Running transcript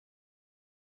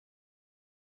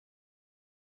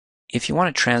If you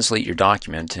want to translate your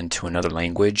document into another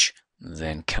language,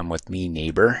 then come with me,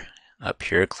 neighbor. Up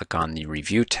here, click on the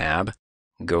Review tab,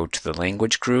 go to the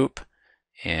Language group,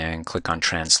 and click on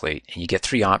Translate. And you get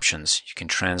three options. You can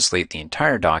translate the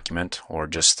entire document, or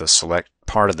just the select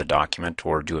part of the document,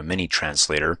 or do a mini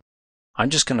translator. I'm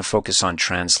just going to focus on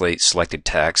translate selected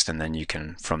text, and then you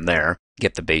can, from there,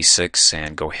 get the basics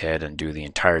and go ahead and do the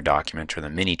entire document or the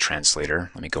mini translator.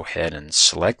 Let me go ahead and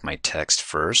select my text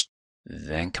first.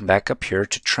 Then come back up here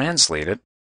to translate it,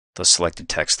 the selected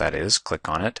text that is, click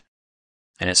on it.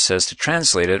 And it says to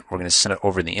translate it, we're going to send it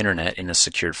over the internet in a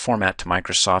secured format to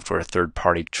Microsoft or a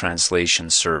third-party translation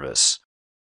service.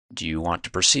 Do you want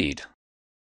to proceed?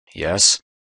 Yes.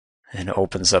 And it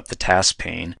opens up the task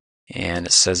pane, and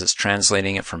it says it's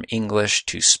translating it from English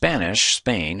to Spanish,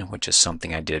 Spain, which is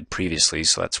something I did previously,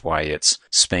 so that's why it's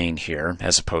Spain here,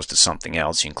 as opposed to something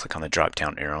else. You can click on the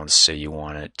drop-down arrow and say you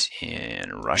want it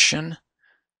in Russian.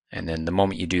 And then the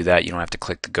moment you do that, you don't have to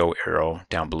click the go arrow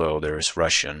down below. There's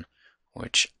Russian,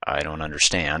 which I don't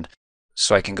understand.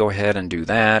 So I can go ahead and do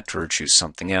that, or choose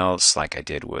something else, like I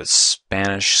did with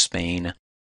Spanish, Spain.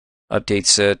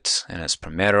 Updates it, and it's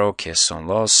primero que son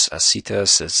los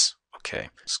citas. Okay,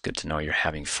 it's good to know you're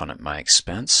having fun at my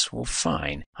expense. Well,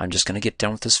 fine. I'm just going to get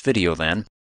done with this video then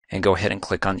and go ahead and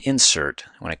click on Insert.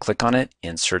 When I click on it,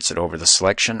 inserts it over the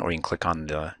selection, or you can click on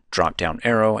the drop-down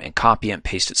arrow and copy it and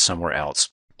paste it somewhere else.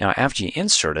 Now, after you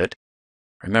insert it,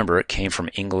 remember it came from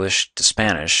English to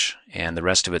Spanish, and the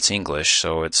rest of it's English,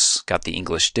 so it's got the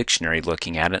English dictionary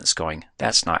looking at it and it's going,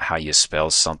 that's not how you spell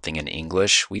something in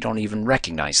English. We don't even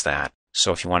recognize that.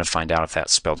 So if you want to find out if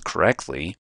that's spelled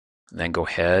correctly, then go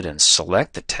ahead and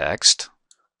select the text.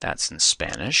 That's in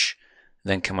Spanish.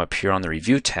 Then come up here on the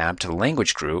Review tab to the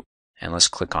Language group, and let's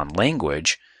click on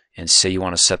Language, and say you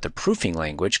want to set the proofing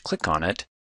language. Click on it,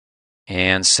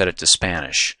 and set it to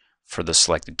Spanish for the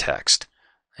selected text.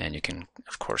 And you can,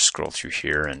 of course, scroll through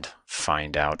here and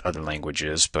find out other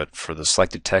languages, but for the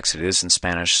selected text, it is in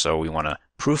Spanish, so we want to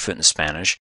proof it in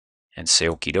Spanish, and say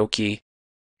okie dokie.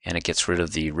 And it gets rid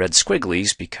of the red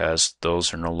squigglies because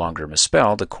those are no longer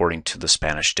misspelled according to the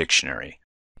Spanish dictionary.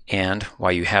 And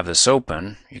while you have this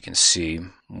open, you can see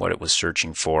what it was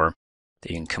searching for.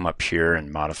 You can come up here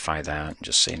and modify that and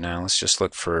just say, now let's just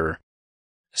look for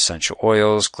essential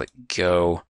oils. Click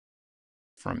go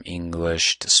from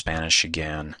English to Spanish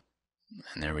again.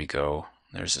 And there we go.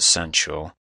 There's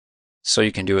essential. So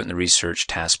you can do it in the research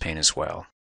task pane as well.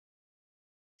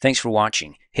 Thanks for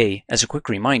watching. Hey, as a quick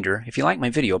reminder, if you like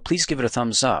my video, please give it a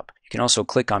thumbs up. You can also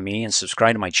click on me and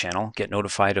subscribe to my channel, get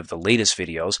notified of the latest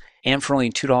videos, and for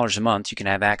only $2 a month, you can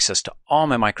have access to all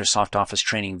my Microsoft Office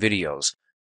training videos.